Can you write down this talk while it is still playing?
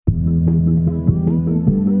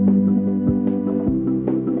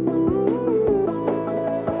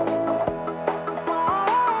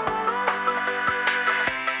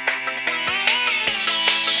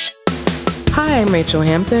I'm Rachel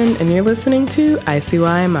Hampton, and you're listening to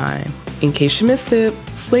ICYMI. In case you missed it,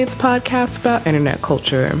 Slate's podcast about internet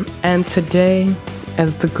culture. And today,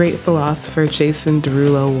 as the great philosopher Jason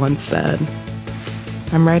Derulo once said,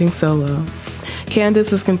 I'm writing solo.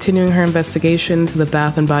 Candace is continuing her investigation into the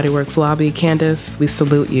Bath & Body Works lobby. Candace, we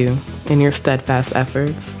salute you in your steadfast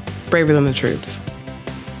efforts. Braver than the troops.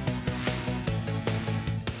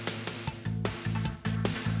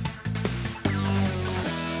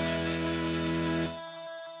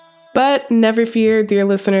 But never fear, dear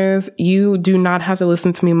listeners, you do not have to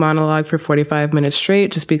listen to me monologue for 45 minutes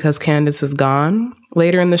straight just because Candace is gone.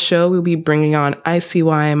 Later in the show, we'll be bringing on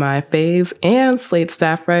ICYMI faves and Slate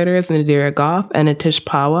staff writers Nadira Goff and Atish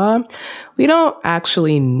Pawa. We don't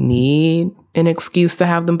actually need an excuse to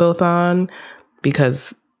have them both on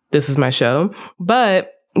because this is my show,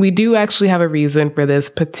 but we do actually have a reason for this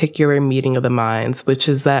particular meeting of the minds, which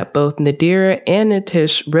is that both Nadira and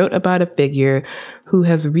Atish wrote about a figure who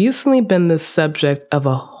has recently been the subject of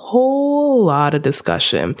a whole lot of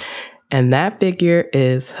discussion. And that figure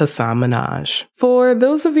is Hasan Minhaj. For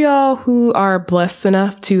those of y'all who are blessed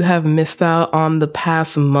enough to have missed out on the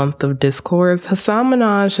past month of discourse, Hasan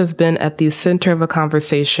Minhaj has been at the center of a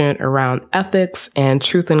conversation around ethics and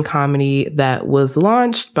truth in comedy that was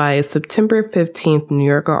launched by a September 15th New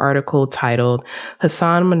Yorker article titled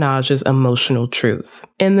Hasan Minhaj's Emotional Truths.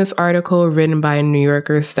 In this article, written by New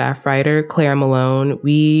Yorker staff writer Claire Malone,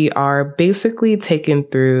 we are basically taken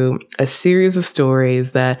through a series of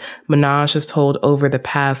stories that Minhaj has told over the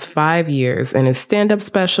past 5 years in his stand-up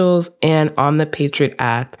specials and on the Patriot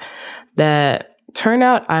Act that turn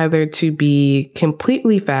out either to be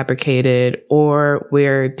completely fabricated or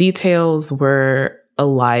where details were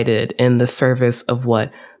elided in the service of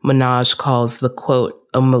what Minhaj calls the, quote,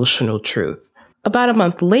 emotional truth. About a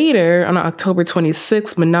month later, on October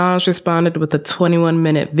 26th, Minhaj responded with a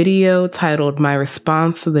 21-minute video titled My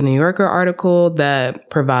Response to the New Yorker article that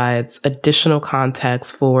provides additional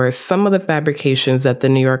context for some of the fabrications that the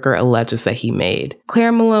New Yorker alleges that he made.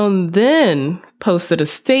 Claire Malone then posted a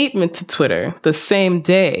statement to Twitter the same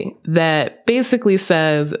day that basically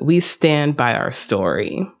says, we stand by our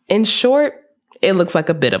story. In short, it looks like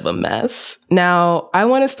a bit of a mess. Now, I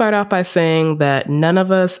want to start off by saying that none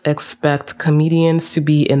of us expect comedians to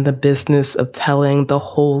be in the business of telling the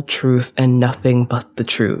whole truth and nothing but the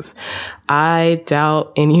truth. I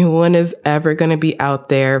doubt anyone is ever going to be out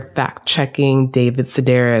there fact-checking David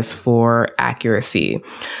Sedaris for accuracy.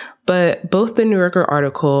 But both the New Yorker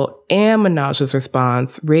article and Minhaj's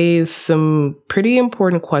response raised some pretty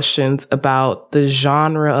important questions about the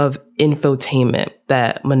genre of infotainment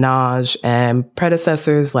that Minhaj and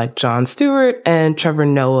predecessors like Jon Stewart and Trevor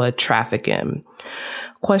Noah traffic in.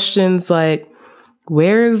 Questions like,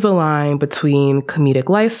 where is the line between comedic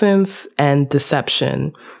license and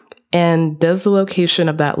deception? And does the location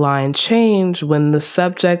of that line change when the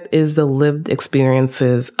subject is the lived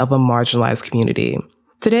experiences of a marginalized community?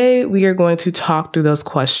 Today, we are going to talk through those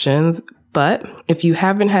questions, but if you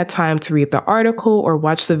haven't had time to read the article or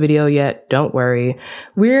watch the video yet, don't worry.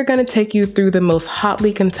 We're going to take you through the most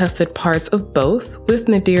hotly contested parts of both with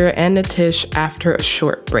Nadira and Atish after a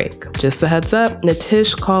short break. Just a heads up,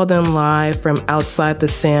 Atish called in live from outside the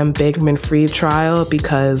Sam Bankman-Fried trial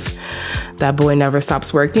because that boy never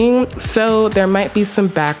stops working, so there might be some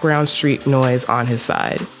background street noise on his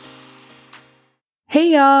side.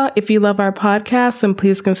 Hey y'all, if you love our podcast, then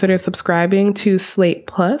please consider subscribing to Slate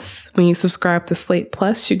Plus. When you subscribe to Slate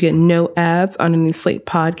Plus, you get no ads on any Slate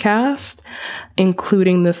podcast,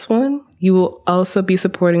 including this one. You will also be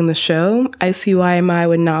supporting the show. ICYMI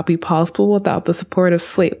would not be possible without the support of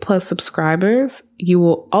Slate Plus subscribers. You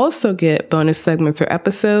will also get bonus segments or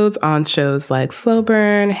episodes on shows like Slow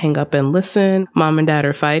Burn, Hang Up and Listen, Mom and Dad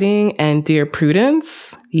Are Fighting, and Dear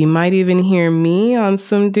Prudence. You might even hear me on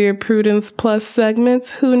some Dear Prudence Plus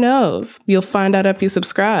segments. Who knows? You'll find out if you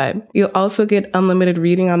subscribe. You'll also get unlimited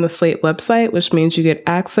reading on the Slate website, which means you get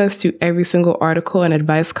access to every single article and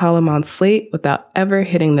advice column on Slate without ever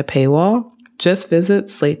hitting the paywall. Just visit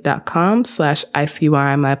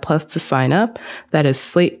slate.com/ICYMI Plus to sign up. That is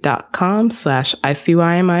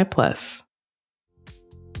slate.com/ICYMI Plus.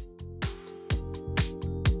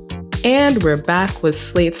 And we're back with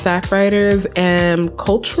Slate staff writers and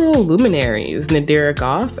cultural luminaries, Nadira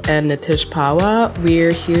Goff and Atish Pawa.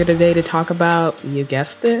 We're here today to talk about, you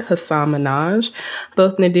guessed it, Hasan Minhaj.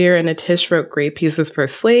 Both Nadira and Atish wrote great pieces for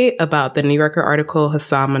Slate about the New Yorker article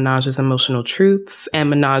Hasan Minhaj's Emotional Truths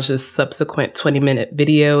and Minhaj's subsequent 20-minute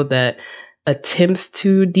video that attempts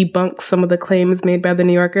to debunk some of the claims made by the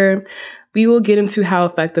New Yorker. We will get into how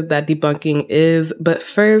effective that debunking is. But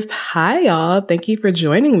first, hi, y'all. Thank you for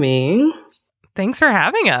joining me. Thanks for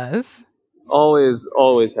having us.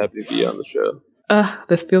 Always happy to be on the show.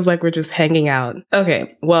 This feels like we're just hanging out.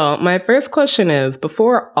 Okay, well, my first question is,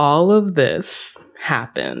 before all of this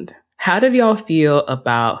happened, how did y'all feel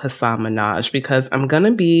about Hasan Minhaj? Because I'm going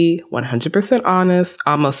to be 100% honest,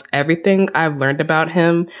 almost everything I've learned about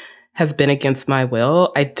him has been against my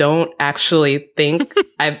will. I don't actually think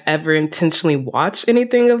I've ever intentionally watched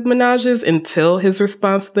anything of Minhaj's until his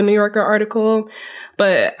response to the New Yorker article.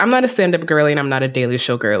 But I'm not a stand-up girly and I'm not a Daily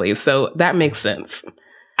Show girly, so that makes sense.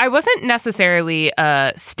 I wasn't necessarily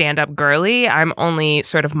a stand-up girly. I'm only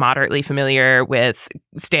sort of moderately familiar with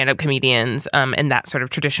stand-up comedians and that sort of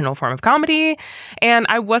traditional form of comedy. And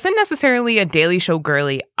I wasn't necessarily a Daily Show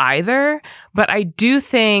girly either, but I do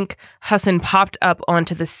think Hasan popped up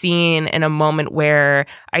onto the scene in a moment where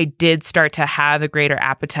I did start to have a greater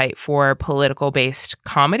appetite for political-based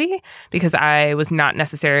comedy, because I was not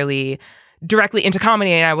necessarily directly into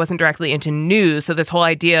comedy and I wasn't directly into news. So this whole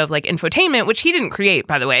idea of like infotainment, which he didn't create,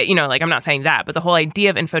 by the way, you know, like I'm not saying that, but the whole idea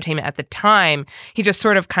of infotainment at the time, he just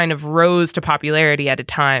sort of kind of rose to popularity at a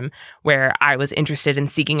time where I was interested in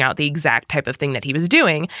seeking out the exact type of thing that he was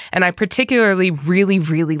doing. And I particularly really,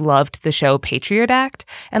 really loved the show Patriot Act.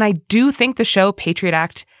 And I do think the show Patriot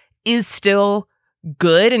Act is still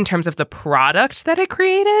good in terms of the product that it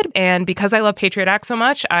created. And because I love Patriot Act so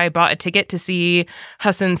much, I bought a ticket to see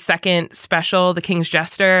Hasan's second special, The King's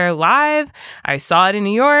Jester, live. I saw it in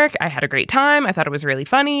New York. I had a great time. I thought it was really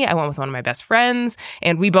funny. I went with one of my best friends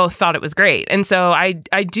and we both thought it was great. And so I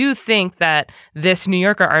do think that this New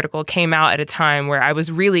Yorker article came out at a time where I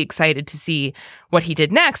was really excited to see what he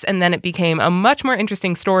did next. And then it became a much more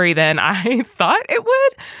interesting story than I thought it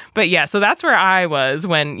would. But yeah, so that's where I was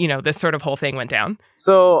when, you know, this sort of whole thing went down.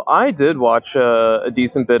 So I did watch a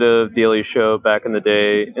decent bit of Daily Show back in the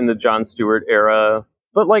day, in the Jon Stewart era.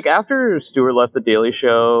 But like after Stewart left the Daily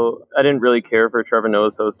Show, I didn't really care for Trevor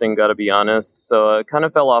Noah's hosting, gotta be honest. So I kind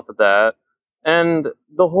of fell off of that. And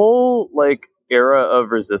the whole like era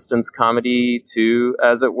of resistance comedy too,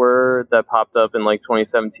 as it were, that popped up in like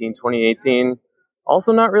 2017, 2018.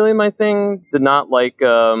 Also not really my thing. Did not like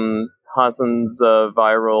Hasan's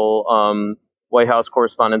viral White House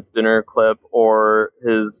Correspondents' Dinner clip or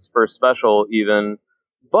his first special even.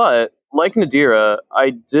 But like Nadira,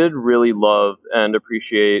 I did really love and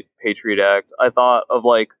appreciate Patriot Act. I thought of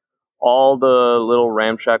like all the little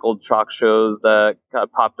ramshackle chalk shows that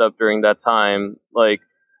got popped up during that time. Like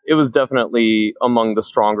it was definitely among the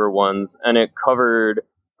stronger ones, and it covered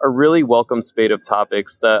a really welcome spate of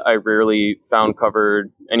topics that I rarely found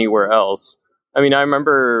covered anywhere else. I mean, I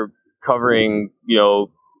remember covering, you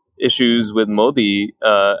know, issues with Modi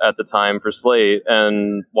at the time for Slate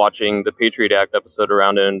and watching the Patriot Act episode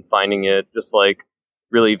around it and finding it just like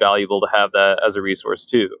really valuable to have that as a resource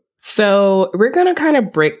too. So we're going to kind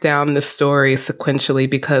of break down the story sequentially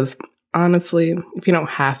because honestly, if you don't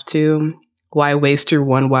have to, why waste your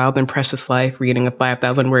one wild and precious life reading a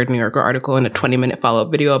 5,000-word New Yorker article and a 20-minute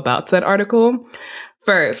follow-up video about that article?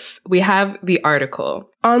 First, we have the article.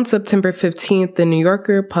 On September 15th, The New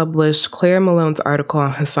Yorker published Claire Malone's article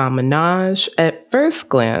on Hasan Minhaj. At first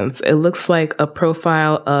glance, it looks like a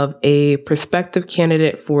profile of a prospective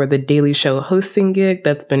candidate for the Daily Show hosting gig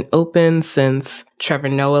that's been open since Trevor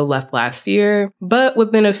Noah left last year. But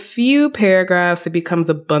within a few paragraphs, it becomes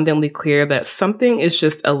abundantly clear that something is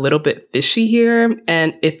just a little bit fishy here.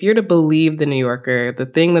 And if you're to believe The New Yorker, the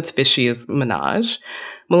thing that's fishy is Minhaj.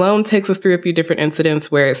 Malone takes us through a few different incidents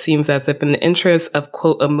where it seems as if in the interest of,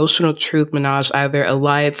 quote, emotional truth, Minhaj either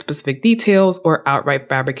allied specific details or outright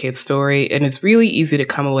fabricates story. And it's really easy to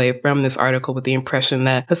come away from this article with the impression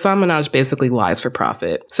that Hasan Minhaj basically lies for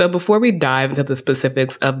profit. So before we dive into the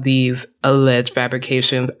specifics of these alleged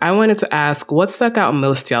fabrications, I wanted to ask what stuck out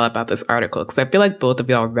most to y'all about this article? Because I feel like both of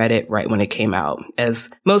y'all read it right when it came out, as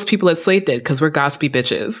most people at Slate did, because we're gossipy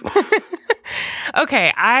bitches.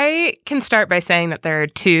 Okay, I can start by saying that there are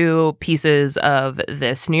two pieces of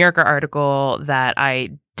this New Yorker article that I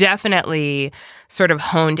definitely sort of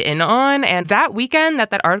honed in on. And that weekend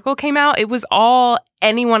that article came out, it was all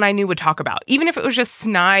anyone I knew would talk about, even if it was just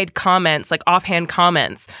snide comments, like offhand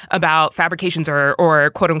comments about fabrications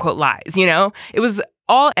or quote unquote lies, you know? It was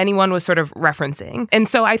all anyone was sort of referencing. And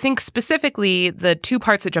so I think specifically the two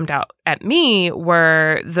parts that jumped out at me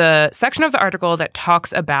were the section of the article that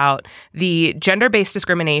talks about the gender-based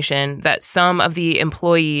discrimination that some of the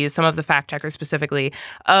employees, some of the fact checkers specifically,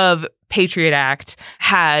 of Patriot Act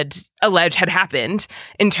had alleged had happened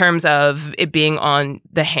in terms of it being on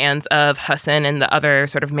the hands of Hasan and the other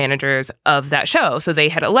sort of managers of that show. So they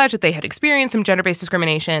had alleged that they had experienced some gender-based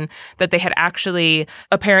discrimination that they had actually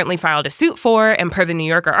apparently filed a suit for. And per the New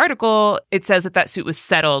Yorker article, it says that that suit was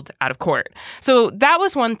settled out of court. So that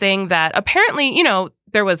was one thing that apparently,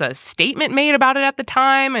 there was a statement made about it at the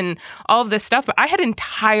time and all of this stuff, but I had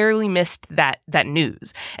entirely missed that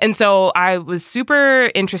news. And so I was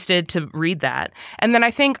super interested to read that. And then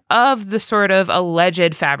I think of the sort of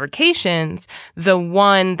alleged fabrications, the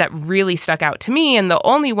one that really stuck out to me and the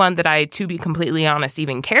only one that I, to be completely honest,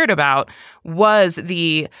 even cared about was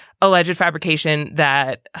the alleged fabrication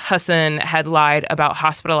that Hasan had lied about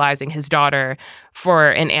hospitalizing his daughter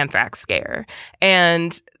for an anthrax scare.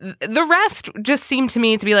 And the rest just seemed to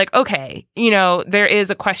me to be like, okay, there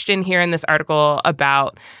is a question here in this article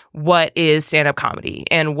about what is stand-up comedy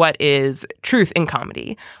and what is truth in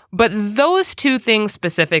comedy. But those two things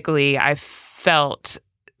specifically, I felt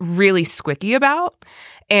really squicky about.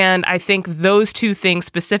 And I think those two things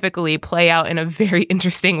specifically play out in a very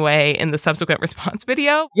interesting way in the subsequent response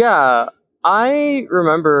video. Yeah, I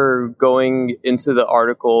remember going into the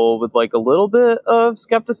article with like a little bit of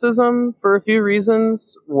skepticism for a few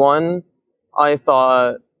reasons. One, I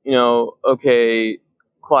thought, okay,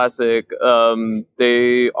 classic.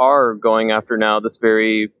 They are going after now this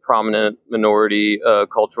very prominent minority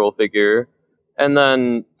cultural figure. And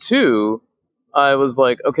then two, I was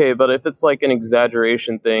like, okay, but if it's like an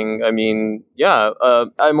exaggeration thing, I mean, yeah,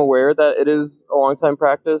 I'm aware that it is a long time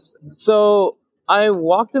practice. So I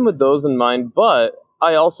walked in with those in mind, but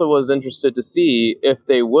I also was interested to see if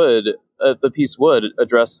they would, the piece would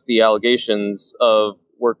address the allegations of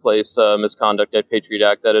workplace misconduct at Patriot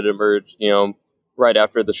Act that had emerged, right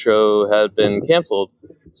after the show had been canceled.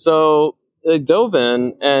 So I dove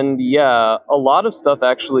in, and yeah, a lot of stuff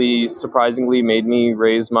actually surprisingly made me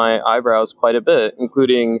raise my eyebrows quite a bit,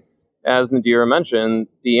 including, as Nadira mentioned,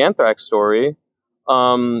 the anthrax story.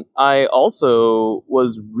 I also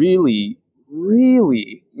was really,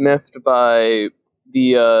 really miffed by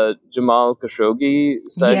the Jamal Khashoggi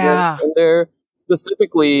segments in there,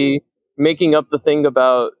 specifically making up the thing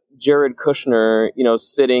about Jared Kushner,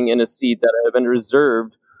 sitting in a seat that had been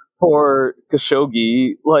reserved for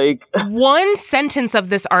Khashoggi. Like, one sentence of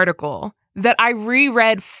this article that I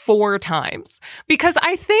reread 4 times because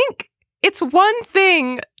I think it's one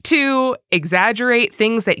thing to exaggerate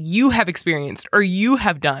things that you have experienced or you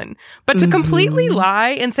have done, but to completely lie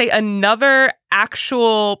and say another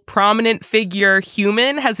actual prominent figure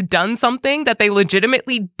human has done something that they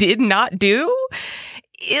legitimately did not do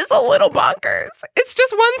is a little bonkers. It's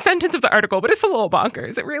just one sentence of the article, but it's a little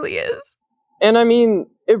bonkers. It really is. And I mean,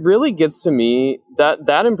 it really gets to me,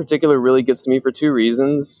 that in particular really gets to me for 2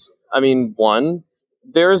 reasons. I mean, one,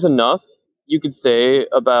 there's enough you could say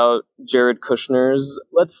about Jared Kushner's,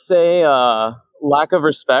 let's say, lack of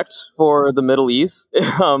respect for the Middle East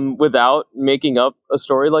without making up a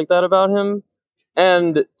story like that about him.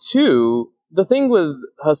 And 2, the thing with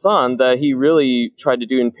Hasan that he really tried to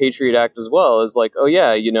do in Patriot Act as well is like, oh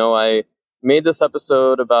yeah, I made this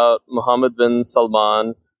episode about Mohammed bin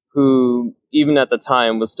Salman, who even at the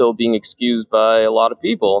time was still being excused by a lot of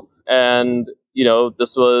people. And,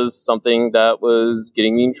 this was something that was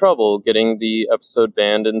getting me in trouble, getting the episode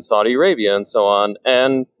banned in Saudi Arabia and so on.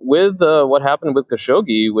 And with what happened with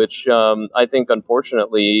Khashoggi, which I think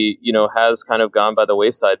unfortunately, has kind of gone by the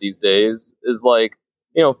wayside these days, is like,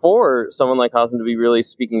 for someone like Hasan to be really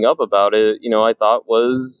speaking up about it, I thought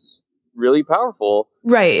was really powerful.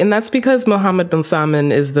 Right. And that's because Mohammed bin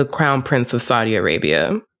Salman is the crown prince of Saudi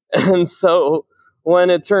Arabia. And so when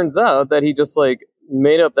it turns out that he just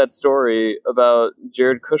made up that story about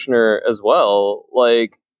Jared Kushner as well,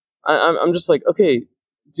 I'm just like, okay,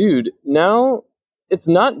 dude, now it's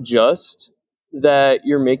not just that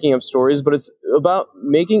you're making up stories, but it's about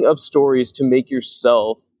making up stories to make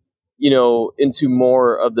yourself, into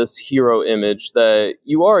more of this hero image that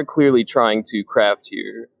you are clearly trying to craft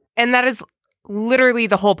here. And that is literally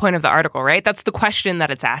the whole point of the article, right? That's the question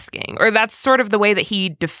that it's asking, or that's sort of the way that he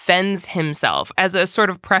defends himself as a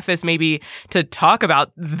sort of preface maybe to talk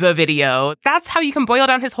about the video. That's how you can boil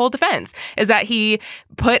down his whole defense, is that he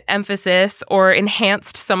put emphasis or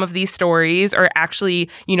enhanced some of these stories or actually,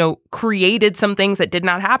 created some things that did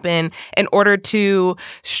not happen in order to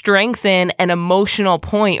strengthen an emotional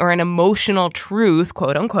point or an emotional truth,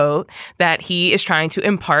 quote unquote, that he is trying to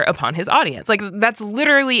impart upon his audience. That's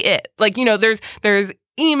literally it. There's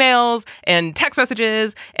emails and text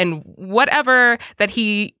messages and whatever that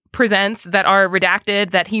he presents that are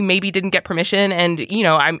redacted, that he maybe didn't get permission, and, you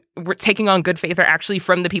know, we're taking on good faith are actually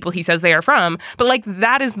from the people he says they are from. But like,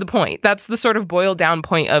 that is the point. That's the sort of boiled down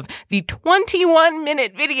point of the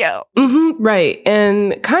 21-minute video. Mm-hmm, right.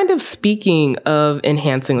 And kind of speaking of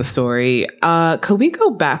enhancing a story, could we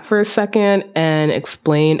go back for a second and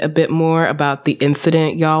explain a bit more about the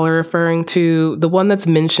incident y'all are referring to, the one that's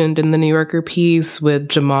mentioned in the New Yorker piece with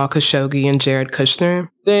Jamal Khashoggi and Jared Kushner?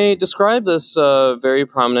 They described this very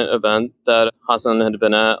prominent event that Hasan had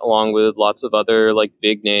been at, along with lots of other like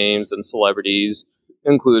big names and celebrities,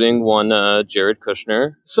 including one Jared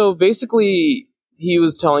Kushner. So basically, he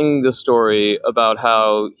was telling the story about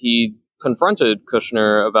how he confronted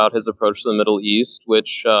Kushner about his approach to the Middle East,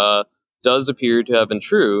 which does appear to have been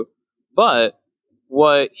true. But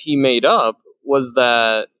what he made up was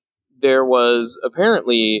that there was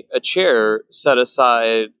apparently a chair set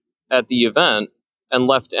aside at the event and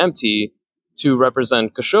left empty to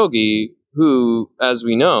represent Khashoggi, who, as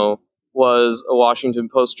we know, was a Washington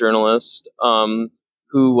Post journalist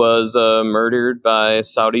who was murdered by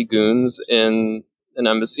Saudi goons in an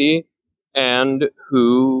embassy, and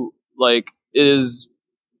who, like, is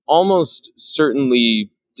almost certainly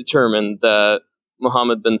determined that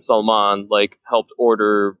Mohammed bin Salman, like, helped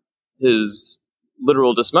order his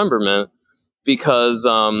literal dismemberment, because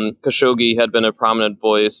Khashoggi had been a prominent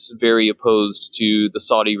voice very opposed to the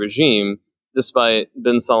Saudi regime, despite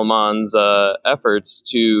bin Salman's efforts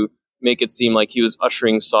to make it seem like he was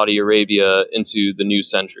ushering Saudi Arabia into the new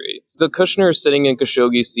century. The Kushner sitting in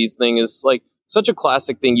Khashoggi's seats thing is like such a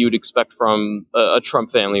classic thing you would expect from a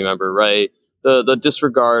Trump family member, right? The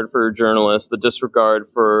disregard for journalists, the disregard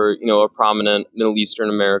for, you know, a prominent Middle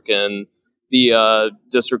Eastern American, the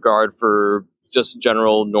disregard for just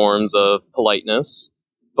general norms of politeness.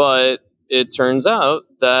 But it turns out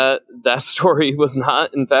that that story was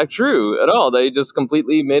not, in fact, true at all. They just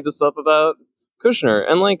completely made this up about Kushner.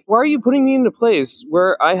 And, like, why are you putting me in a place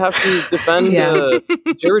where I have to defend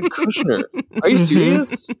Jared Kushner? Are you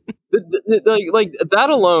serious? Like, that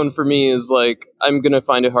alone for me is like, I'm going to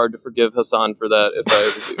find it hard to forgive Hasan for that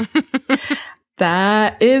if I ever do.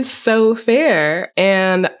 That is so fair.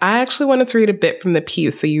 And I actually wanted to read a bit from the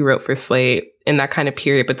piece that you wrote for Slate in that kind of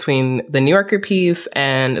period between the New Yorker piece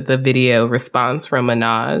and the video response from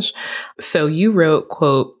Minhaj. So you wrote,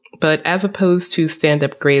 quote, "But as opposed to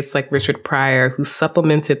stand-up greats like Richard Pryor, who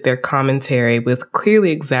supplemented their commentary with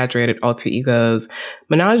clearly exaggerated alter egos,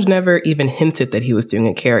 Minhaj never even hinted that he was doing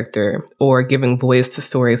a character or giving voice to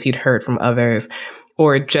stories he'd heard from others,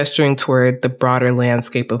 or gesturing toward the broader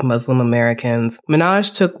landscape of Muslim Americans.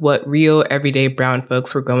 Minhaj took what real, everyday brown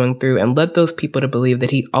folks were going through and led those people to believe that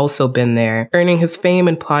he'd also been there, earning his fame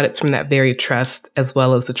and plaudits from that very trust, as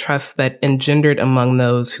well as the trust that engendered among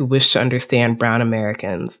those who wished to understand brown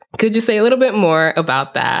Americans." Could you say a little bit more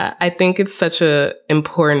about that? I think it's such an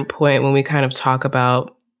important point when we kind of talk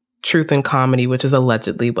about truth and comedy, which is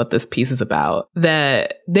allegedly what this piece is about,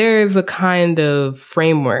 that there's a kind of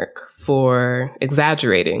framework for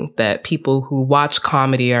exaggerating that people who watch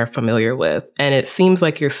comedy are familiar with. And it seems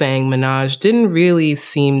like you're saying Minhaj didn't really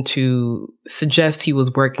seem to suggest he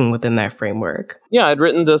was working within that framework. Yeah, I'd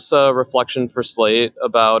written this reflection for Slate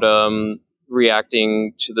about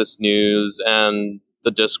reacting to this news and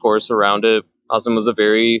the discourse around it. Hasan was a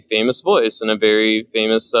very famous voice and a very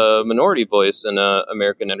famous minority voice in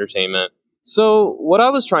American entertainment. So what I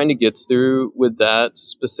was trying to get through with that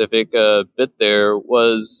specific bit there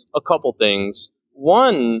was a couple things.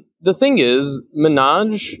 One, the thing is,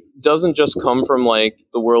 Minhaj doesn't just come from like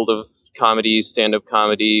the world of comedy, stand-up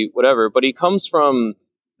comedy, whatever, but he comes from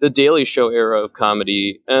the Daily Show era of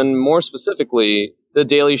comedy, and more specifically, the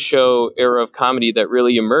Daily Show era of comedy that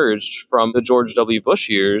really emerged from the George W. Bush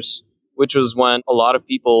years, which was when a lot of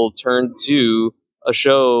people turned to a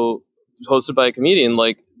show hosted by a comedian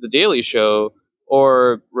like The Daily Show,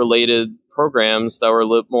 or related programs that were a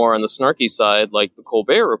little more on the snarky side, like The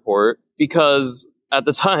Colbert Report, because at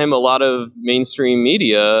the time, a lot of mainstream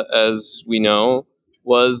media, as we know,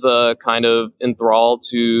 was kind of enthralled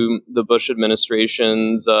to the Bush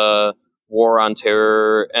administration's war on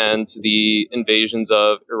terror and to the invasions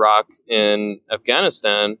of Iraq and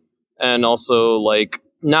Afghanistan, and also like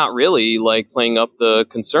not really like playing up the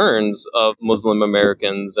concerns of Muslim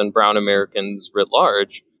Americans and brown Americans writ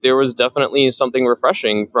large. There was definitely something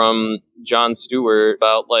refreshing from Jon Stewart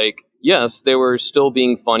about like, yes, they were still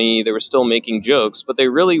being funny, they were still making jokes, but they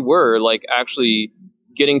really were like actually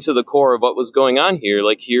getting to the core of what was going on here.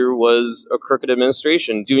 Like here was a crooked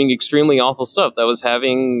administration doing extremely awful stuff that was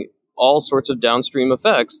having all sorts of downstream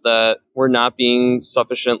effects that were not being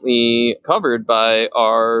sufficiently covered by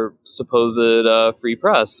our supposed free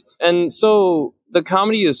press. And so the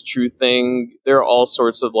comedy is true thing. There are all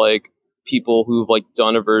sorts of like people who've like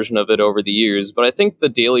done a version of it over the years, but I think the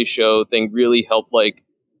Daily Show thing really helped like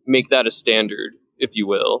make that a standard, if you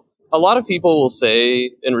will. A lot of people will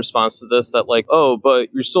say in response to this that like, oh, but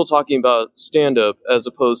you're still talking about stand-up as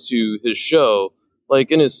opposed to his show. Like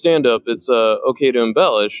in his stand-up, it's okay to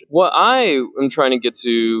embellish. What I am trying to get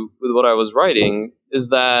to with what I was writing is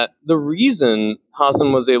that the reason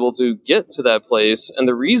Hasan was able to get to that place and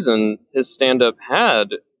the reason his stand-up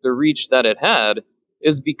had the reach that it had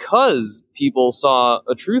is because people saw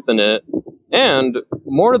a truth in it. And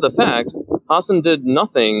more to the fact, Hasan did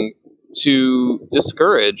nothing to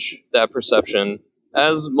discourage that perception.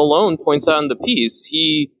 As Malone points out in the piece,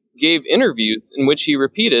 he gave interviews in which he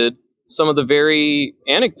repeated some of the very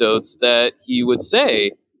anecdotes that he would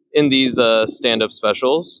say in these stand-up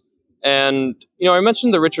specials. And, you know, I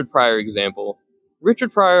mentioned the Richard Pryor example.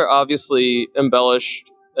 Richard Pryor obviously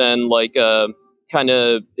embellished and kind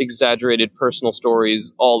of exaggerated personal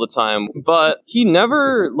stories all the time, but he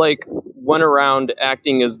never like went around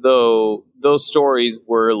acting as though those stories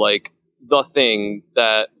were like the thing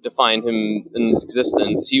that defined him in his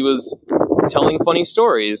existence. He was telling funny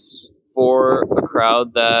stories for a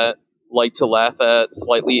crowd that liked to laugh at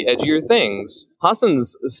slightly edgier things.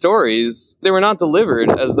 Hasan's stories, they were not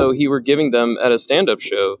delivered as though he were giving them at a stand-up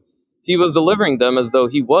show. He was delivering them as though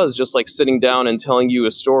he was just like sitting down and telling you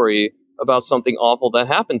a story about something awful that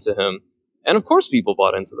happened to him. And of course people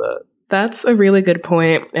bought into that. That's a really good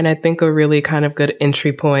point, and I think a really kind of good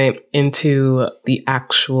entry point into the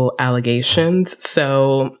actual allegations.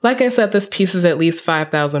 So, like I said, this piece is at least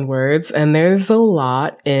 5,000 words, and there's a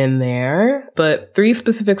lot in there, but 3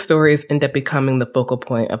 specific stories end up becoming the focal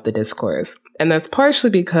point of the discourse. And that's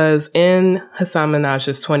partially because in Hasan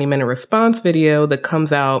Minhaj's 20-minute response video that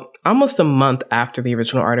comes out almost a month after the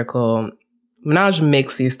original article, Minhaj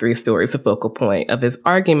makes these 3 stories a focal point of his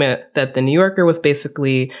argument that the New Yorker was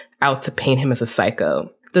basically out to paint him as a psycho.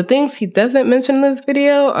 The things he doesn't mention in this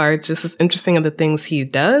video are just as interesting as the things he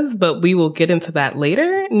does, but we will get into that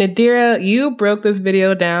later. Nadira, you broke this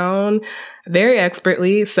video down very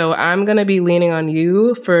expertly, so I'm going to be leaning on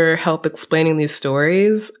you for help explaining these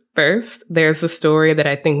stories. First, there's a story that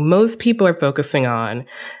I think most people are focusing on.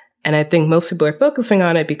 And I think most people are focusing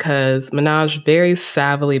on it because Minhaj very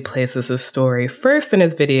savvily places this story first in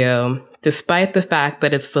his video, despite the fact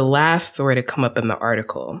that it's the last story to come up in the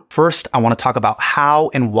article. First, I want to talk about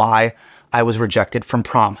how and why I was rejected from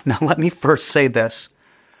prom. Now, let me first say this.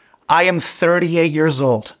 I am 38 years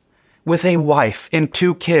old with a wife and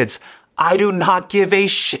 2 kids. I do not give a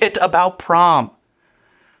shit about prom.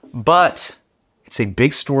 But it's a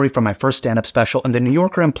big story from my first stand-up special, and the New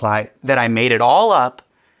Yorker implied that I made it all up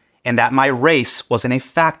and that my race wasn't a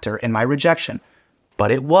factor in my rejection.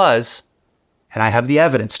 But it was, and I have the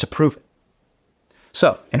evidence to prove it.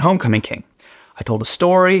 So, in Homecoming King, I told a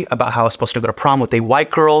story about how I was supposed to go to prom with a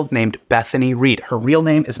white girl named Bethany Reed. Her real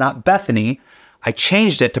name is not Bethany. I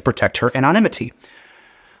changed it to protect her anonymity.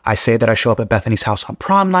 I say that I show up at Bethany's house on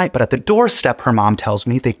prom night, but at the doorstep, her mom tells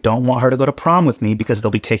me they don't want her to go to prom with me because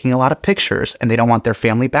they'll be taking a lot of pictures and they don't want their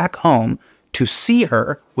family back home to see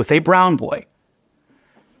her with a brown boy.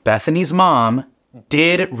 Bethany's mom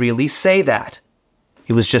did really say that.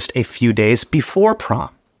 It was just a few days before prom.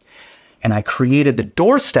 And I created the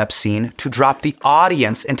doorstep scene to drop the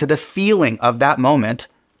audience into the feeling of that moment,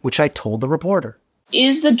 which I told the reporter.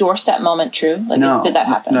 Is the doorstep moment true? Like, no, did that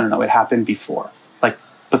happen? No. It happened before. But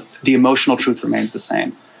the emotional truth remains the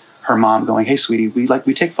same. Her mom going, "Hey, sweetie,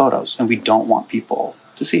 we take photos and we don't want people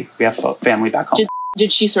to see. We have family back home."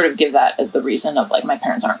 Did she sort of give that as the reason of like, my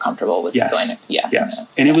parents aren't comfortable with going to, Yes. Yeah.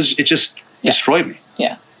 And it just destroyed me.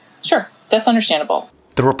 Yeah. Sure. That's understandable.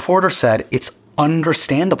 The reporter said it's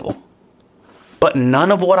understandable. But none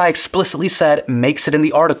of what I explicitly said makes it in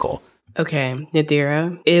the article. Okay,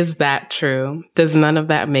 Nadira, is that true? Does none of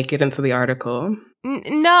that make it into the article?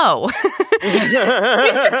 No.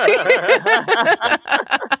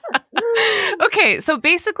 Okay, so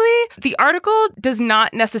basically, the article does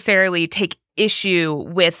not necessarily take issue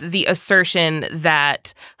with the assertion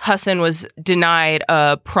that Hasan was denied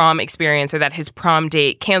a prom experience or that his prom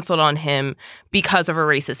date canceled on him because of a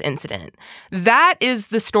racist incident. That is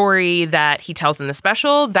the story that he tells in the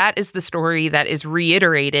special. That is the story that is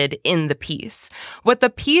reiterated in the piece. What the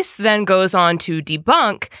piece then goes on to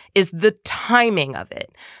debunk is the timing of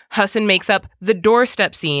it. Hasan makes up the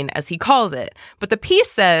doorstep scene, as he calls it, but the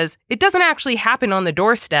piece says it doesn't actually happen on the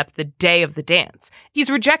doorstep the day of the dance. He's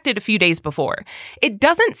rejected a few days before. for. It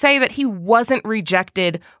doesn't say that he wasn't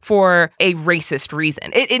rejected for a racist reason.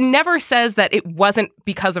 It never says that it wasn't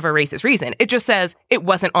because of a racist reason. It just says it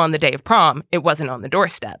wasn't on the day of prom. It wasn't on the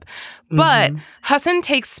doorstep. But Hasan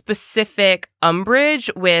takes specific umbrage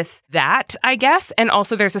with that, I guess. And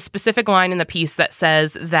also there's a specific line in the piece that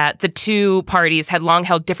says that the two parties had long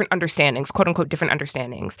held different understandings, quote unquote, different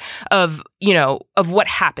understandings of, of what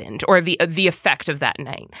happened or the effect of that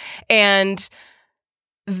night. And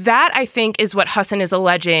that, I think, is what Hasan is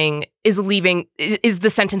alleging is the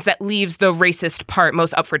sentence that leaves the racist part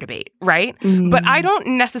most up for debate, right? But I don't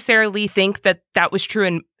necessarily think that was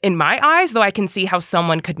true in my eyes, though I can see how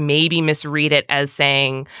someone could maybe misread it as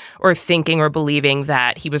saying or thinking or believing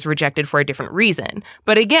that he was rejected for a different reason.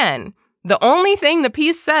 But again, the only thing the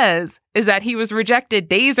piece says is that he was rejected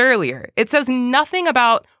days earlier. It says nothing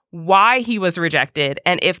about why he was rejected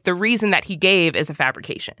and if the reason that he gave is a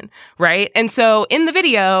fabrication, right? And so in the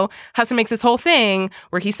video, Hasan makes this whole thing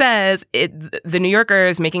where he says the New Yorker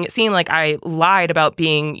is making it seem like I lied about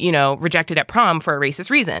being, rejected at prom for a racist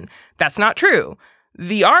reason. That's not true.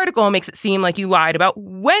 The article makes it seem like you lied about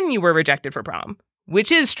when you were rejected for prom,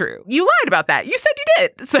 which is true. You lied about that. You said you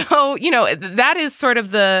did. So, that is sort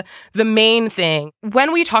of the main thing.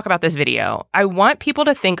 When we talk about this video, I want people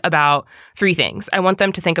to think about three things. I want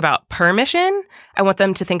them to think about permission. I want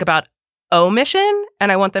them to think about omission.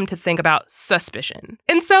 And I want them to think about suspicion.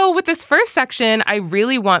 And so with this first section, I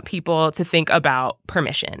really want people to think about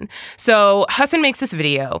permission. So Hasan makes this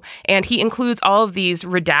video and he includes all of these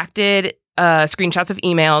redacted screenshots of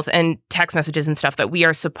emails and text messages and stuff that we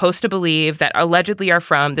are supposed to believe that allegedly are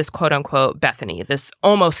from this quote unquote Bethany, this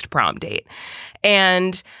almost prom date.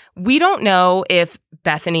 And we don't know if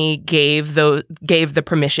Bethany gave the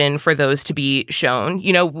permission for those to be shown.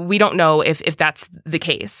 We don't know if that's the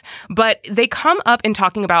case. But they come up in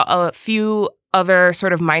talking about a few other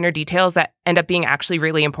sort of minor details that end up being actually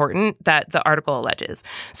really important that the article alleges.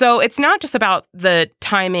 So it's not just about the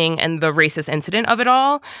timing and the racist incident of it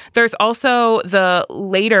all. There's also the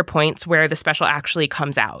later points where the special actually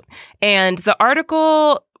comes out. And the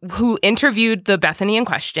article who interviewed the Bethany in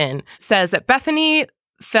question says that Bethany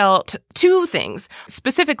felt two things,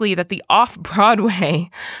 specifically that the off-Broadway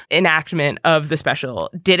enactment of the special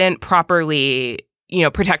didn't properly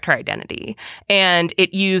protect her identity. And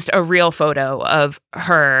it used a real photo of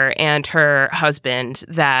her and her husband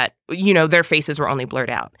that, their faces were only blurred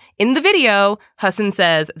out. In the video, Hasan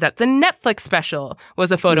says that the Netflix special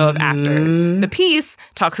was a photo of actors. The piece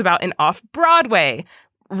talks about an off-Broadway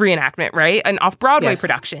reenactment, right? An off-Broadway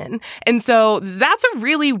production. And so that's a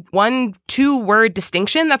really 1-2 word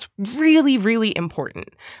distinction that's really, really important,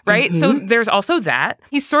 right? So there's also that.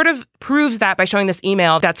 He sort of proves that by showing this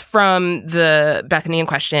email that's from the Bethany in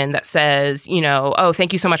question that says, oh,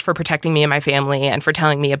 thank you so much for protecting me and my family and for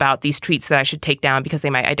telling me about these tweets that I should take down because they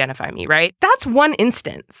might identify me, right? That's one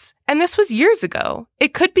instance. And this was years ago.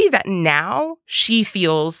 It could be that now she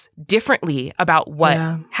feels differently about what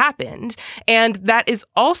happened. And that is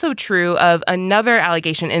also true of another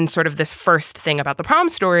allegation in sort of this first thing about the prom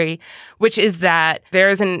story, which is that there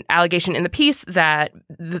is an allegation in the piece that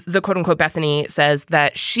the quote unquote Bethany says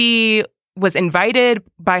that she was invited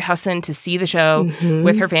by Hasan to see the show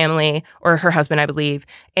with her family or her husband, I believe.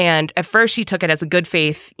 And at first she took it as a good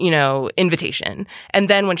faith, invitation. And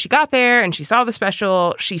then when she got there and she saw the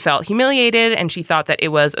special, she felt humiliated and she thought that it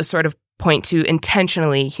was a sort of point to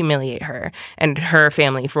intentionally humiliate her and her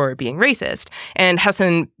family for being racist. And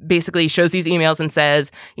Hasan basically shows these emails and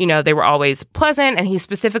says, they were always pleasant. And he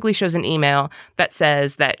specifically shows an email that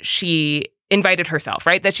says that she invited herself,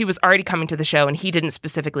 right? That she was already coming to the show and he didn't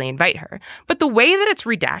specifically invite her. But the way that it's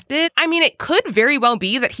redacted, it could very well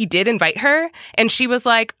be that he did invite her and she was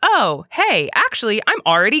like, oh, hey, actually, I'm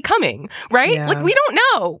already coming, right? Yeah. Like, we don't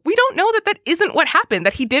know. We don't know that isn't what happened,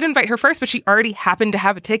 that he did invite her first, but she already happened to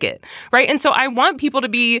have a ticket, right? And so I want people to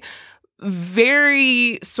be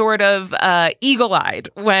very sort of eagle-eyed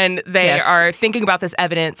when they are thinking about this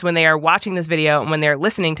evidence, when they are watching this video and when they're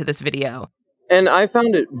listening to this video. And I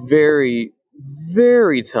found it very,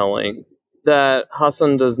 very telling that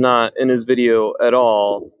Hasan does not, in his video at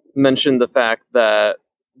all, mention the fact that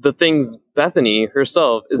the things Bethany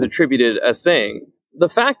herself is attributed as saying. The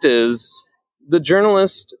fact is, the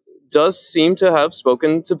journalist does seem to have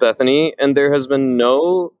spoken to Bethany, and there has been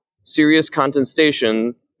no serious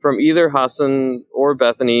contestation from either Hasan or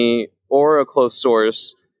Bethany or a close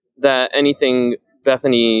source that anything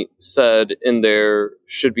Bethany said in there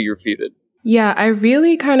should be refuted. Yeah, I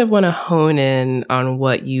really kind of want to hone in on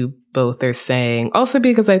what you both are saying. Also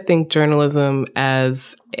because I think journalism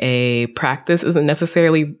as a practice isn't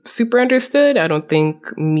necessarily super understood. I don't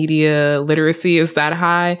think media literacy is that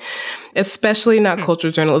high, especially not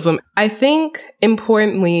cultural journalism. I think,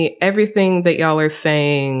 importantly, everything that y'all are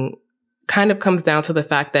saying kind of comes down to the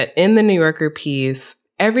fact that in the New Yorker piece,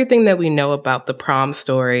 everything that we know about the prom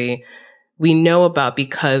story, we know about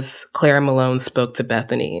because Clara Malone spoke to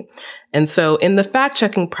Bethany. And so in the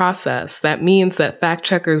fact-checking process, that means that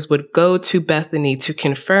fact-checkers would go to Bethany to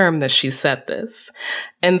confirm that she said this.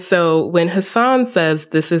 And so when Hasan says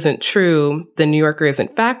this isn't true, the New Yorker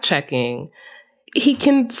isn't fact-checking, he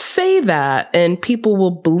can say that and people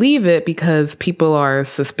will believe it because people are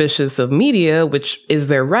suspicious of media, which is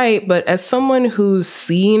their right. But as someone who's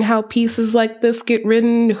seen how pieces like this get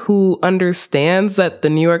written, who understands that the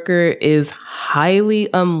New Yorker is highly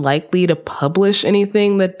unlikely to publish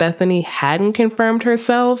anything that Bethany hadn't confirmed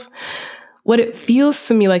herself, what it feels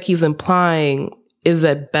to me like he's implying is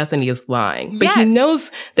that Bethany is lying. But he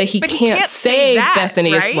knows that he can't say that,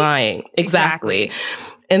 Bethany is lying. Exactly.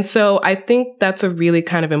 And so I think that's a really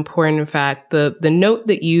kind of important fact. The note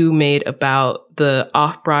that you made about the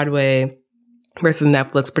off-Broadway versus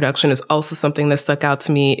Netflix production is also something that stuck out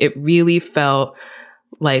to me. It really felt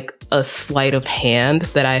like a sleight of hand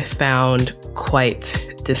that I found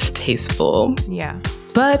quite distasteful. Yeah.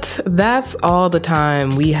 But that's all the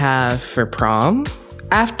time we have for prom.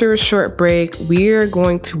 After a short break, we're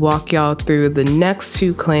going to walk y'all through the next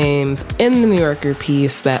two claims in the New Yorker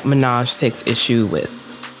piece that Minhaj takes issue with.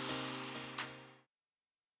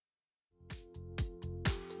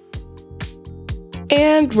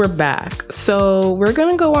 And we're back. So we're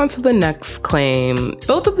going to go on to the next claim.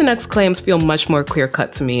 Both of the next claims feel much more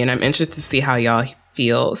clear-cut to me, and I'm interested to see how y'all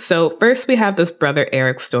feel. So first we have this Brother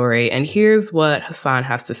Eric story, and here's what Hasan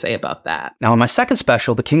has to say about that. Now, in my second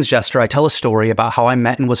special, The King's Jester, I tell a story about how I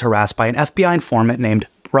met and was harassed by an FBI informant named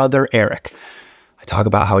Brother Eric. I talk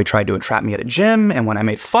about how he tried to entrap me at a gym, and when I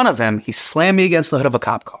made fun of him, he slammed me against the hood of a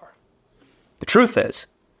cop car. The truth is,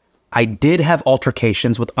 I did have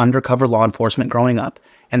altercations with undercover law enforcement growing up,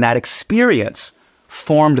 and that experience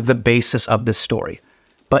formed the basis of this story.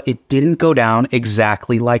 But it didn't go down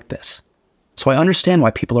exactly like this. So I understand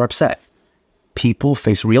why people are upset. People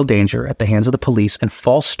face real danger at the hands of the police, and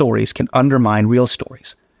false stories can undermine real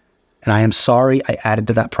stories. And I am sorry I added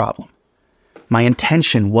to that problem. My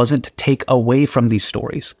intention wasn't to take away from these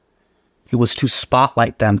stories. It was to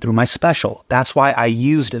spotlight them through my special. That's why I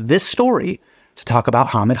used this story to talk about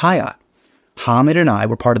Hamid Hayat. Hamid and I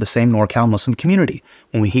were part of the same NorCal Muslim community.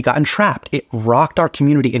 When he got entrapped, it rocked our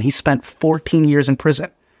community, and he spent 14 years in prison.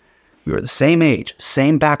 We were the same age,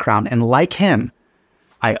 same background, and like him,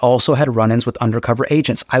 I also had run-ins with undercover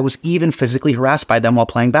agents. I was even physically harassed by them while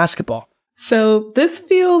playing basketball. So this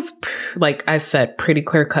feels, like I said, pretty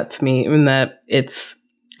clear-cut to me, in that it's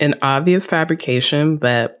an obvious fabrication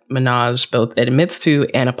that Minhaj both admits to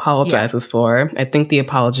and apologizes for. I think the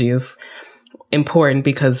apology is important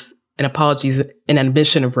because an apology is an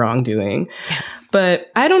admission of wrongdoing. Yes. But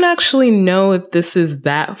I don't actually know if this is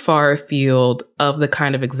that far afield of the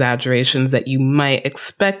kind of exaggerations that you might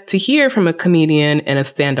expect to hear from a comedian in a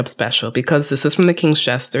stand-up special, because this is from the King's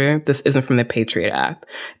Jester. This isn't from the Patriot Act.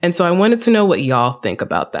 And so I wanted to know what y'all think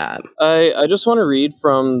about that. I just want to read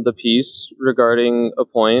from the piece regarding a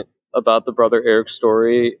point about the Brother Eric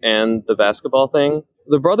story and the basketball thing.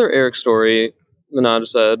 The Brother Eric story, Minhaj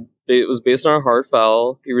said, it was based on a hard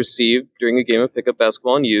foul he received during a game of pickup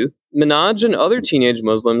basketball in youth. Minhaj and other teenage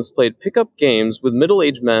Muslims played pickup games with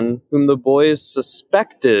middle-aged men whom the boys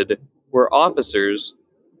suspected were officers.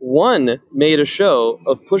 One made a show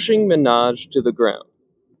of pushing Minhaj to the ground.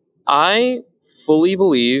 I fully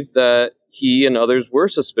believe that he and others were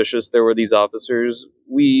suspicious there were these officers.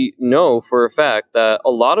 We know for a fact that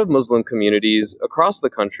a lot of Muslim communities across the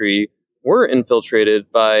country were infiltrated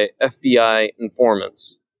by FBI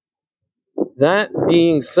informants. That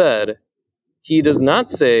being said, he does not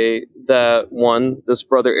say that, one, this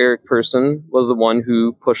Brother Eric person was the one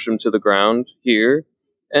who pushed him to the ground here,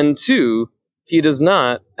 and two, he does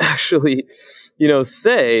not actually,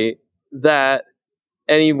 say that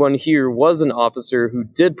anyone here was an officer who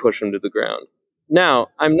did push him to the ground. Now,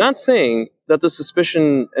 I'm not saying that the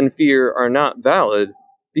suspicion and fear are not valid,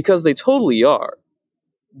 because they totally are.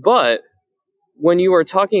 But when you are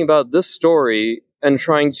talking about this story and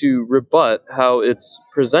trying to rebut how it's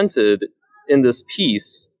presented in this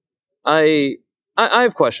piece, I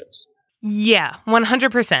have questions. Yeah,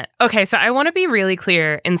 100%. Okay, so I want to be really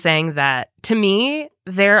clear in saying that, to me,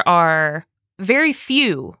 there are very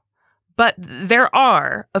few, but there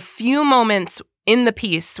are a few moments in the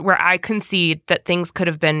piece where I concede that things could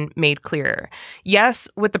have been made clearer. Yes,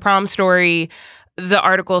 with the prom story, the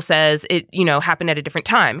article says it, happened at a different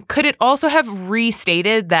time. Could it also have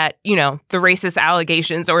restated that, the racist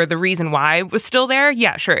allegations or the reason why was still there?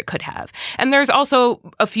 Yeah, sure, it could have. And there's also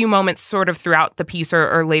a few moments sort of throughout the piece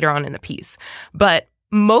or later on in the piece. But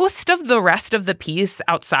most of the rest of the piece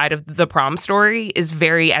outside of the prom story is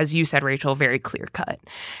very, as you said, Rachel, very clear cut.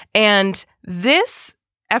 And this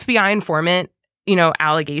FBI informant,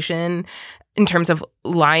 allegation in terms of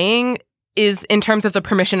lying is, in terms of the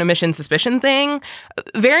permission, omission, suspicion thing,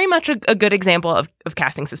 very much a good example of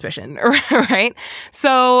casting suspicion, right?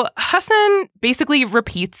 So Hasan basically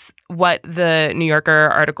repeats what the New Yorker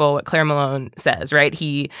article, what Claire Malone says, right?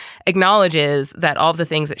 He acknowledges that all of the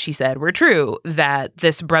things that she said were true, that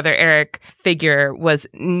this Brother Eric figure was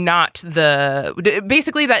not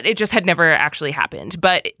basically that it just had never actually happened,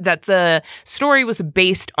 but that the story was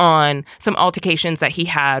based on some altercations that he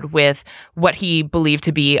had with what he believed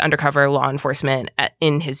to be undercover law enforcement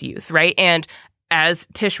in his youth, right? And as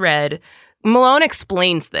Tish read, Malone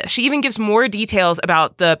explains this. She even gives more details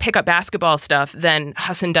about the pickup basketball stuff than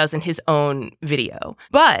Hasan does in his own video.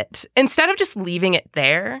 But instead of just leaving it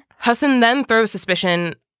there, Hasan then throws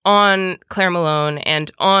suspicion on Claire Malone and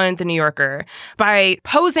on The New Yorker by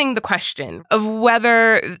posing the question of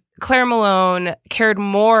whether Claire Malone cared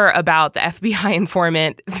more about the FBI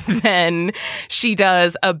informant than she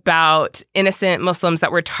does about innocent Muslims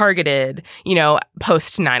that were targeted,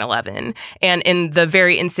 post 9/11, and in the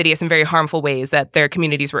very insidious and very harmful ways that their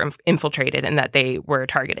communities were infiltrated and that they were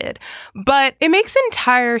targeted. But it makes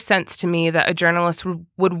entire sense to me that a journalist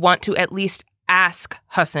would want to at least ask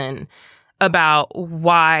Hasan about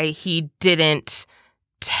why he didn't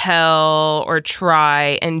tell or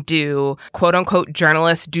try and do quote unquote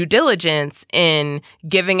journalist due diligence in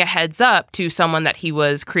giving a heads up to someone that he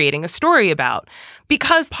was creating a story about.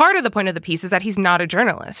 Because part of the point of the piece is that he's not a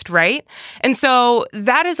journalist, right? And so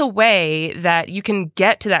that is a way that you can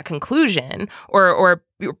get to that conclusion or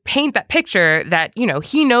paint that picture that,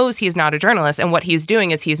 he knows he is not a journalist, and what he is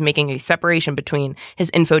doing is he is making a separation between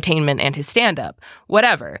his infotainment and his stand-up.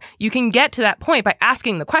 Whatever. You can get to that point by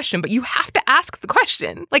asking the question, but you have to ask the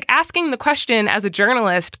question. Like, asking the question as a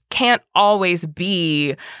journalist can't always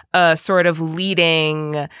be a sort of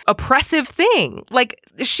leading oppressive thing. Like,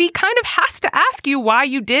 she kind of has to ask you why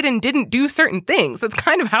you did and didn't do certain things. That's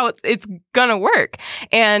kind of how it's gonna work.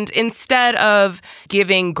 And instead of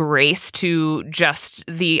giving grace to just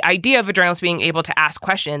the idea of a journalist being able to ask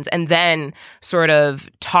questions and then sort of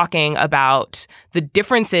talking about the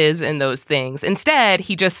differences in those things, instead,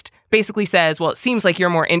 he just basically says, well, it seems like you're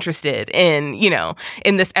more interested in,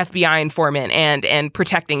 in this FBI informant and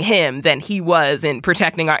protecting him than he was in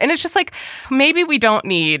protecting our... And it's just like, maybe we don't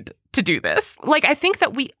need to do this. Like, I think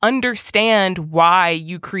that we understand why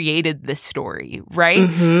you created this story, right?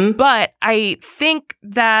 Mm-hmm. But I think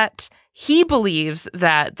that he believes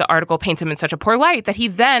that the article paints him in such a poor light that he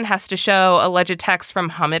then has to show alleged text from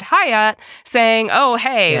Hamid Hayat saying, oh,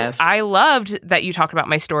 hey, yes, I loved that you talked about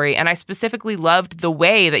my story, and I specifically loved the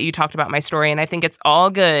way that you talked about my story, and I think it's all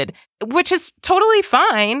good, which is totally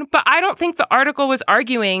fine. But I don't think the article was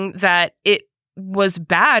arguing that it was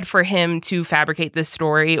bad for him to fabricate this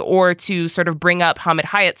story or to sort of bring up Hamid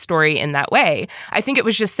Hayat's story in that way. I think it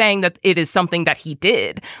was just saying that it is something that he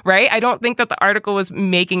did, right? I don't think that the article was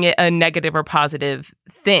making it a negative or positive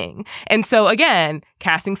thing. And so again,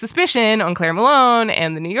 casting suspicion on Claire Malone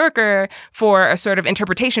and The New Yorker for a sort of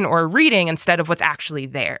interpretation or a reading instead of what's actually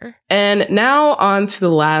there. And now on to the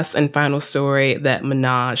last and final story that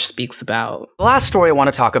Minhaj speaks about. The last story I want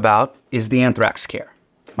to talk about is the anthrax scare.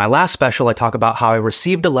 My last special, I talk about how I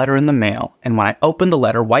received a letter in the mail, and when I opened the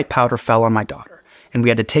letter, white powder fell on my daughter, and we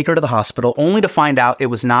had to take her to the hospital only to find out it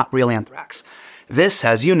was not real anthrax. This,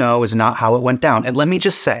 as you know, is not how it went down. And let me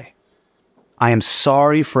just say, I am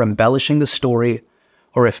sorry for embellishing the story,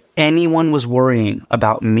 or if anyone was worrying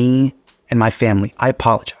about me and my family, I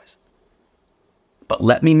apologize. But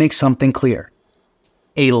let me make something clear.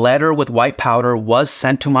 A letter with white powder was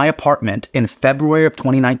sent to my apartment in February of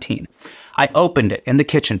 2019. I opened it in the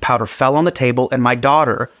kitchen, powder fell on the table, and my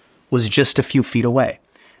daughter was just a few feet away.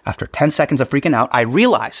 After 10 seconds of freaking out, I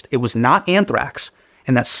realized it was not anthrax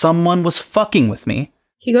and that someone was fucking with me.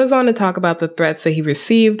 He goes on to talk about the threats that he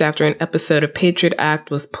received after an episode of Patriot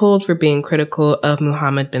Act was pulled for being critical of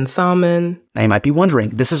Mohammed bin Salman. Now you might be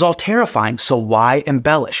wondering, this is all terrifying, so why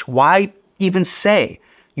embellish? Why even say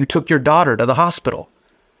you took your daughter to the hospital?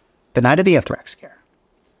 The night of the anthrax scare,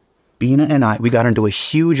 Bina and I, we got into a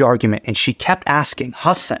huge argument, and she kept asking,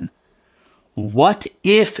 Hasan, what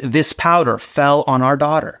if this powder fell on our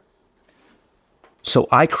daughter? So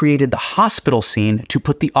I created the hospital scene to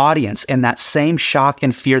put the audience in that same shock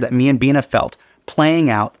and fear that me and Bina felt playing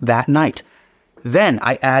out that night. Then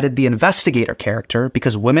I added the investigator character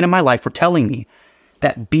because women in my life were telling me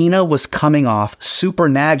that Bina was coming off super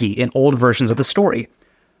naggy in old versions of the story.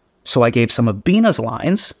 So I gave some of Bina's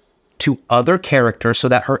lines to other characters so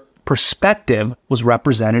that her perspective was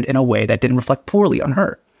represented in a way that didn't reflect poorly on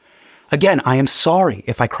her. Again, I am sorry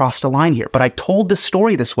if I crossed a line here, but I told this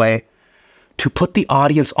story this way to put the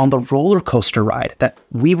audience on the roller coaster ride that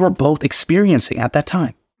we were both experiencing at that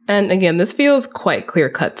time. And again, this feels quite clear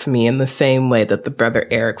cut to me in the same way that the Brother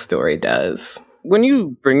Eric story does. When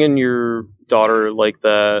you bring in your daughter like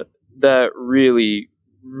that, that really,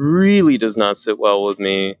 really does not sit well with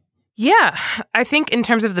me. Yeah, I think in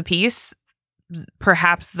terms of the piece,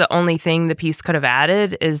 perhaps the only thing the piece could have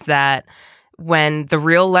added is that when the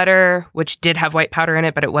real letter, which did have white powder in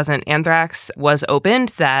it, but it wasn't anthrax, was opened,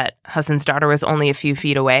 that Hasan's daughter was only a few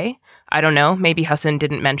feet away. I don't know. Maybe Hasan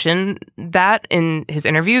didn't mention that in his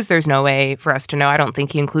interviews. There's no way for us to know. I don't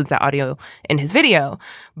think he includes that audio in his video.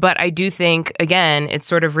 But I do think, again, it's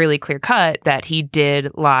sort of really clear cut that he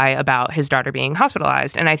did lie about his daughter being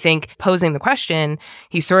hospitalized. And I think posing the question,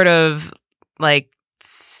 he sort of like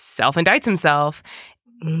self-indicts himself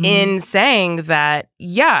in saying that,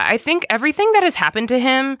 yeah, I think everything that has happened to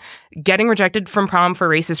him, getting rejected from prom for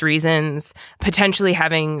racist reasons, potentially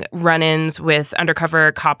having run-ins with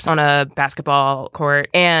undercover cops on a basketball court,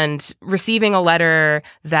 and receiving a letter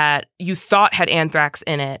that you thought had anthrax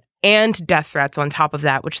in it, and death threats on top of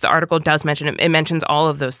that, which the article does mention. It mentions all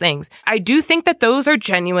of those things. I do think that those are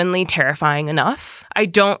genuinely terrifying enough. I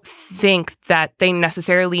don't think that they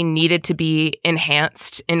necessarily needed to be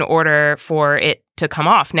enhanced in order for it to come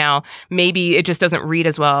off. Now, maybe it just doesn't read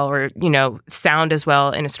as well or, sound as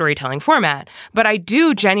well in a storytelling format. But I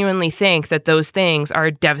do genuinely think that those things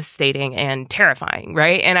are devastating and terrifying,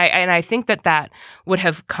 right? And I think that would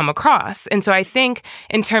have come across. And so I think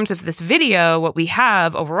in terms of this video, what we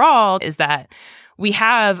have overall is that we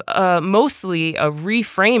have mostly a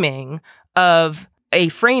reframing of a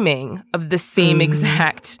framing of the same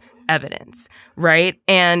exact evidence, right?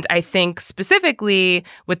 And I think specifically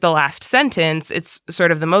with the last sentence, it's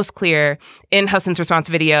sort of the most clear. In Hasan's response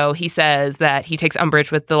video, he says that he takes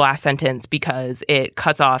umbrage with the last sentence because it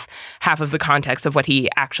cuts off half of the context of what he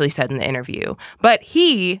actually said in the interview. But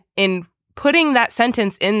he, in putting that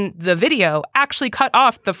sentence in the video, actually cut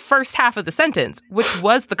off the first half of the sentence, which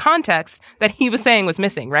was the context that he was saying was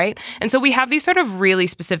missing, right? And so we have these sort of really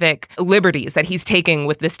specific liberties that he's taking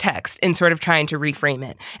with this text in sort of trying to reframe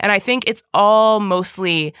it. And I think it's all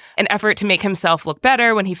mostly an effort to make himself look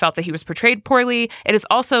better when he felt that he was portrayed poorly. It is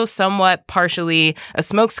also somewhat partially a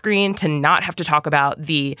smokescreen to not have to talk about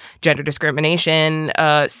the gender discrimination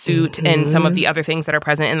suit and some of the other things that are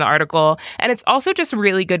present in the article. And it's also just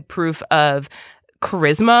really good proof of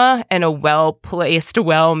charisma and a well-placed,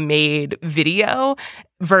 well-made video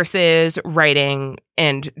versus writing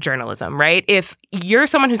and journalism, right? If you're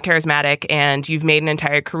someone who's charismatic and you've made an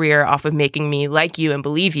entire career off of making me like you and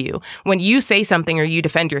believe you, when you say something or you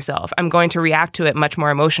defend yourself, I'm going to react to it much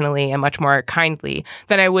more emotionally and much more kindly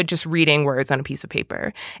than I would just reading words on a piece of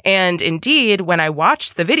paper. And indeed, when I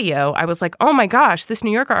watched the video, I was like, oh my gosh, this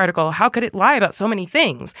New Yorker article, how could it lie about so many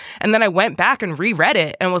things? And then I went back and reread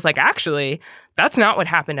it and was like, actually, that's not what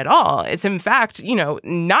happened at all. It's in fact,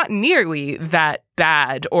 not nearly that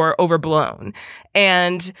bad or overblown.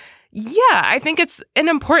 And yeah, I think it's an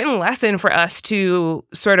important lesson for us to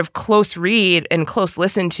sort of close read and close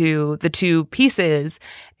listen to the two pieces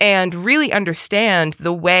and really understand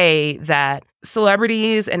the way that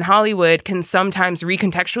celebrities in Hollywood can sometimes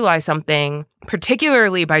recontextualize something,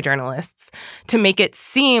 particularly by journalists, to make it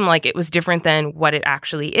seem like it was different than what it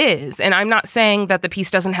actually is. And I'm not saying that the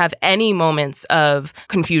piece doesn't have any moments of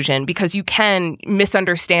confusion, because you can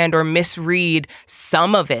misunderstand or misread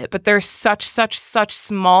some of it, but there's such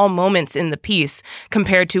small moments in the piece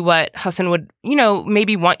compared to what Hasan would,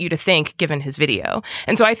 maybe want you to think given his video.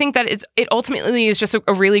 And so I think that it ultimately is just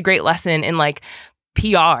a really great lesson in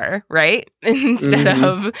PR, right? Instead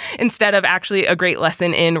of actually a great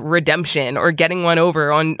lesson in redemption or getting one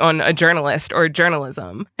over on a journalist or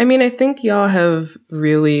journalism. I mean, I think y'all have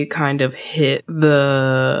really kind of hit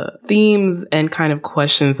the themes and kind of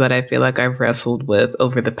questions that I feel like I've wrestled with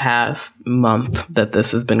over the past month that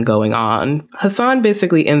this has been going on. Hasan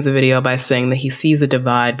basically ends the video by saying that he sees a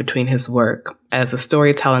divide between his work as a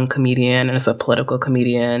storytelling comedian and as a political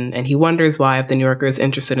comedian, and he wonders why, if the New Yorker is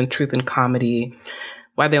interested in truth and comedy,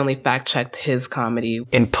 why they only fact-checked his comedy.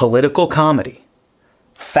 In political comedy,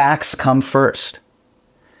 facts come first.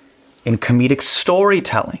 In comedic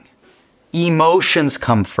storytelling, emotions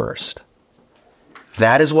come first.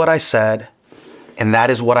 That is what I said, and that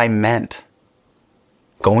is what I meant.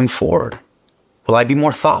 Going forward, will I be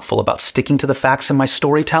more thoughtful about sticking to the facts in my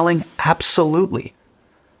storytelling? Absolutely.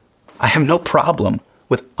 I have no problem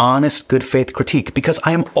with honest, good faith critique because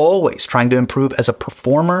I am always trying to improve as a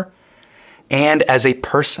performer and as a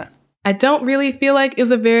person. I don't really feel like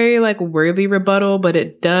it's a very worthy rebuttal, but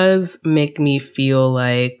it does make me feel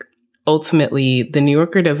like ultimately the New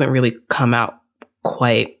Yorker doesn't really come out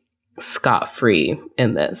quite scot-free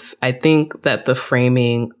in this. I think that the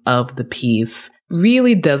framing of the piece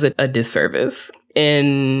really does it a disservice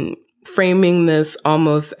in framing this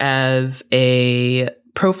almost as a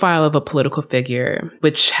profile of a political figure,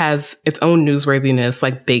 which has its own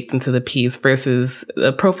newsworthiness baked into the piece versus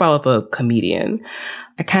the profile of a comedian.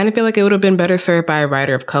 I kind of feel like it would have been better served by a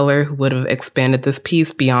writer of color who would have expanded this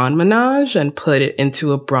piece beyond Minhaj and put it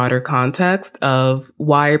into a broader context of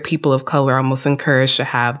why are people of color almost encouraged to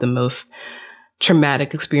have the most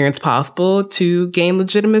traumatic experience possible to gain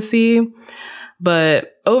legitimacy.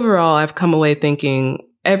 But overall, I've come away thinking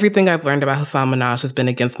everything I've learned about Hasan Minhaj has been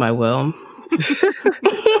against my will.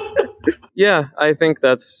 Yeah, I think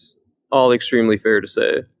that's all extremely fair to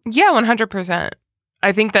say. Yeah, 100%.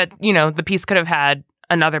 I think that, the piece could have had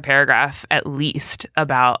another paragraph at least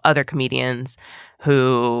about other comedians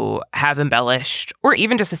who have embellished, or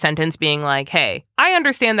even just a sentence being like, hey, I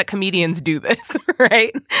understand that comedians do this,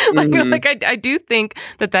 right? I do think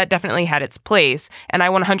that definitely had its place. And I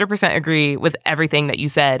 100% agree with everything that you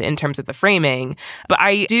said in terms of the framing. But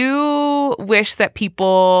I do wish that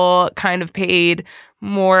people kind of paid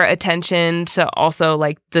more attention to also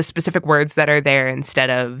the specific words that are there instead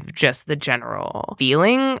of just the general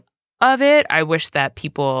feeling of it. I wish that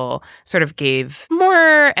people sort of gave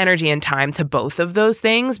more energy and time to both of those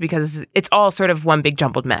things because it's all sort of one big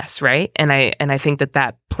jumbled mess, right? And I think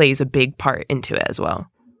that plays a big part into it as well.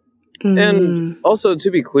 And also, to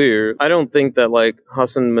be clear, I don't think that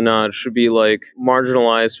Hasan Minhaj should be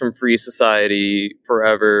marginalized from free society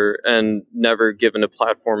forever and never given a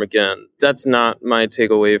platform again. That's not my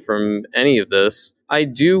takeaway from any of this. I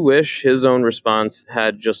do wish his own response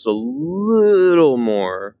had just a little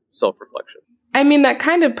more self-reflection. I mean, that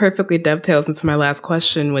kind of perfectly dovetails into my last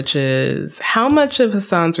question, which is how much of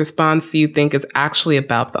Hasan's response do you think is actually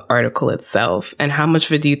about the article itself? And how much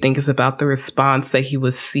of it do you think is about the response that he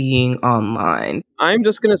was seeing online? I'm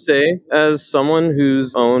just going to say, as someone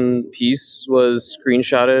whose own piece was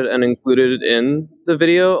screenshotted and included in the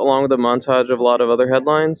video, along with a montage of a lot of other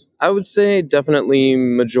headlines, I would say definitely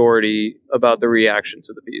majority about the reaction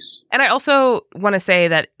to the piece. And I also want to say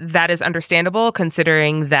that is understandable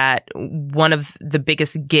considering that one of the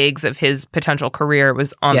biggest gigs of his potential career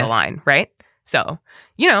was on the line, right? So,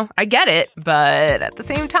 I get it, but at the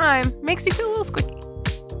same time, makes you feel a little squeaky.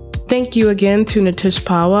 Thank you again to Nitish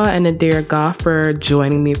Pawa and Nadira Goff for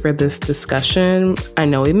joining me for this discussion. I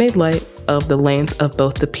know we made light of the length of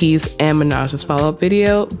both the piece and Minhaj's follow-up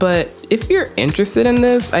video, but if you're interested in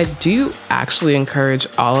this, I do actually encourage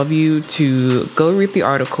all of you to go read the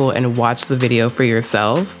article and watch the video for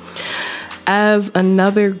yourself. As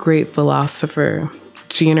another great philosopher,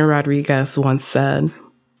 Gina Rodriguez, once said,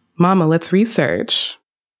 "Mama, let's research."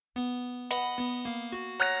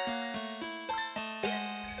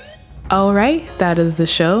 All right, that is the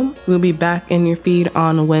show. We'll be back in your feed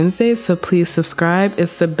on Wednesday, so please subscribe.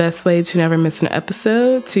 It's the best way to never miss an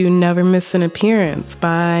episode, to never miss an appearance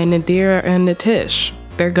by Nadira and Nitish.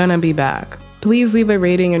 They're gonna be back. Please leave a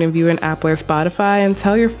rating and review on Apple or Spotify and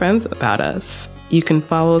tell your friends about us. You can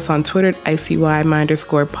follow us on Twitter at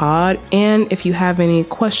ICYMI_pod. And if you have any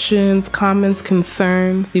questions, comments,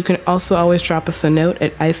 concerns, you can also always drop us a note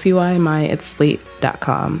at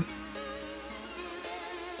ICYMI@slate.com.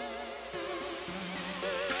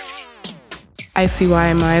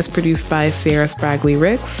 ICYMI is produced by Sierra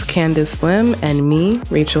Spragley-Ricks, Candace Slim, and me,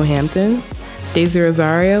 Rachel Hampton. Daisy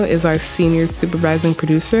Rosario is our senior supervising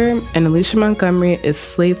producer, and Alicia Montgomery is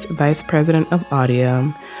Slate's vice president of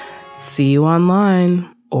audio. See you online,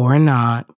 or not.